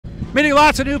Meeting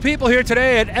lots of new people here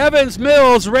today at Evans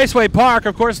Mills Raceway Park.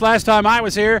 Of course, last time I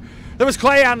was here, there was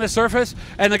clay on the surface,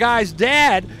 and the guy's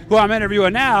dad, who I'm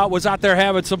interviewing now, was out there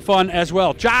having some fun as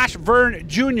well. Josh Verne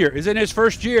Jr. is in his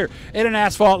first year in an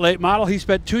asphalt late model. He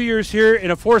spent 2 years here in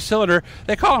a four-cylinder.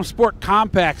 They call them sport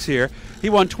compacts here. He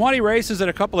won 20 races at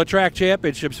a couple of track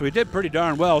championships, so he did pretty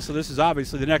darn well, so this is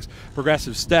obviously the next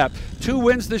progressive step. 2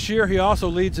 wins this year. He also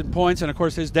leads in points, and of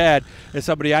course his dad is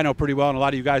somebody I know pretty well, and a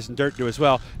lot of you guys in dirt do as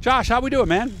well. Josh, how we doing,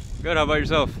 man? Good, how about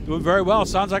yourself? Doing very well.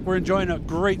 Sounds like we're enjoying a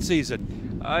great season.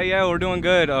 Yeah, we're doing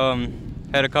good.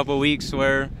 Had a couple weeks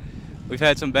where we've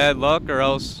had some bad luck, or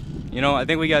else, you know, I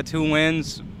think we got 2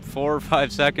 wins, 4 or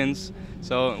 5 seconds,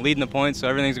 so leading the points, so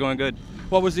everything's going good.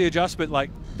 What was the adjustment like,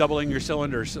 doubling your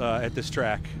cylinders at this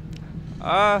track?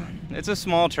 It's a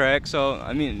small track, so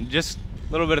I mean, just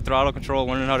a little bit of throttle control,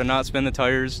 learning how to not spin the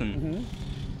tires, and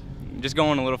just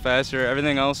going a little faster.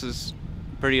 Everything else is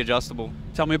pretty adjustable.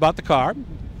 Tell me about the car.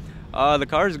 The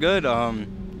car's good.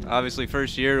 Obviously,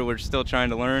 first year, we're still trying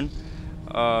to learn.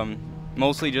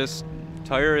 Mostly just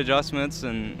tire adjustments,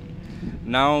 and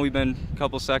now we've been a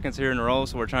couple seconds here in a row,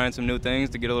 so we're trying some new things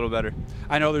to get a little better.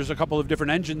 I know there's a couple of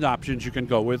different engine options you can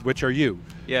go with. Which are you?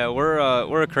 Yeah, we're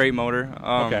a crate motor.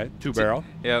 Okay, 2-barrel.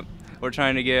 Yep. We're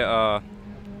trying to get, I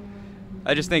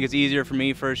just think it's easier for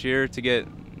me first year to get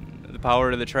the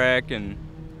power to the track and,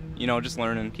 you know, just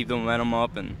learning, keep the momentum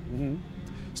up. And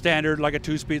standard, like a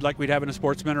 2-speed like we'd have in a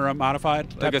Sportsman or a modified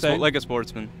type thing? Like a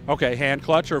Sportsman. Okay, hand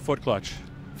clutch or foot clutch?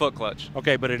 Foot clutch.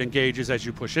 Okay, but it engages as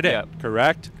you push it in, Yep.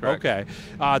 Correct? Correct.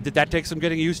 Okay. Did that take some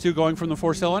getting used to going from the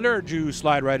 4-cylinder, or did you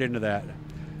slide right into that?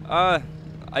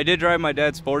 I did drive my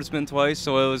dad's Sportsman twice,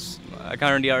 so it was, I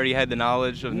kind of already had the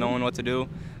knowledge of knowing what to do.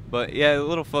 But yeah, it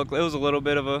was a little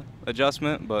bit of a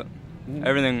adjustment, but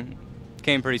everything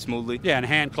came pretty smoothly. Yeah, and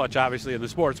hand clutch obviously in the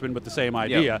Sportsman, but the same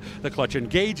idea. Yep. The clutch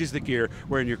engages the gear,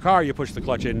 where in your car you push the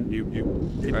clutch in, you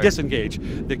disengage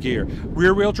the gear.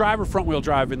 Rear-wheel drive or front-wheel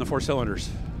drive in the 4 cylinders?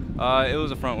 It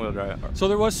was a front-wheel drive. So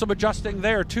there was some adjusting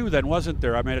there too then, wasn't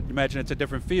there? I mean, I imagine it's a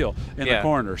different feel in the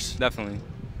corners. Definitely.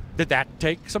 Did that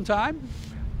take some time?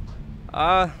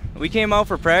 We came out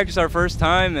for practice our first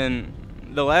time, and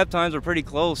the lap times were pretty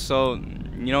close, so,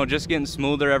 you know, just getting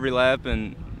smoother every lap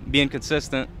and being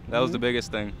consistent, that was the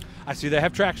biggest thing. I see they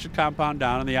have traction compound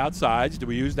down on the outsides. Do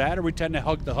we use that, or we tend to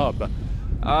hug the hub?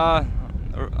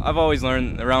 I've always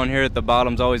learned around here that the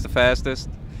bottom's always the fastest,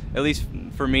 at least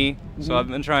for me. So I've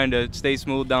been trying to stay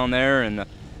smooth down there, and,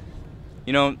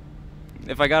 you know,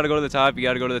 if I got to go to the top, you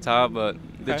got to go to the top, but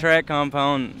the track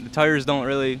compound, the tires don't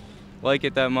really like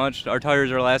it that much. Our tires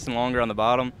are lasting longer on the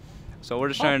bottom, so we're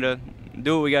just trying to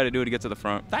do what we got to do to get to the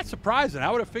front. That's surprising.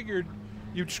 I would have figured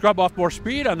you'd scrub off more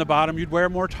speed on the bottom, you'd wear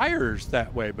more tires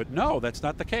that way, but no, that's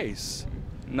not the case.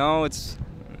 No, it's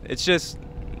just,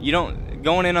 you don't,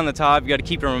 going in on the top, you got to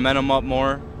keep your momentum up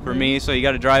more for me, so you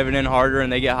got to drive it in harder,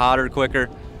 and they get hotter quicker.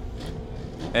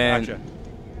 And gotcha.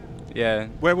 Yeah.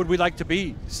 Where would we like to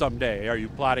be someday? Are you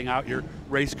plotting out your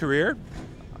race career?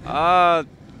 I'm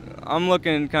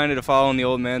looking kind of to follow in the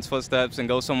old man's footsteps and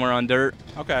go somewhere on dirt.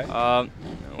 Okay.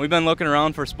 We've been looking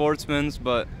around for sportsmen's,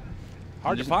 but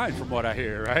hard to find from what I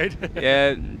hear, right?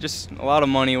 Yeah, just a lot of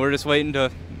money. We're just waiting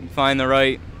to find the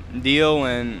right deal,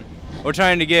 and we're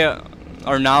trying to get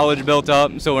our knowledge built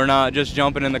up so we're not just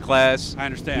jumping in the class. I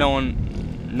understand.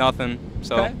 Knowing nothing.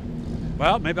 So. Okay.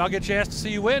 Well, maybe I'll get a chance to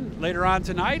see you win later on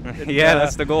tonight. And, yeah,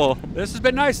 that's the goal. This has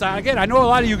been nice. Again, I know a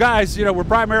lot of you guys, you know, we're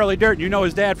primarily dirt, and you know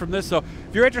his dad from this, so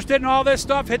if you're interested in all this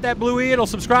stuff, hit that blue E. It'll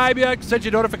subscribe you, send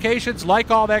you notifications, like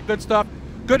all that good stuff.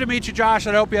 Good to meet you, Josh,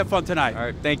 and I hope you have fun tonight. All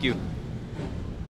right, thank you.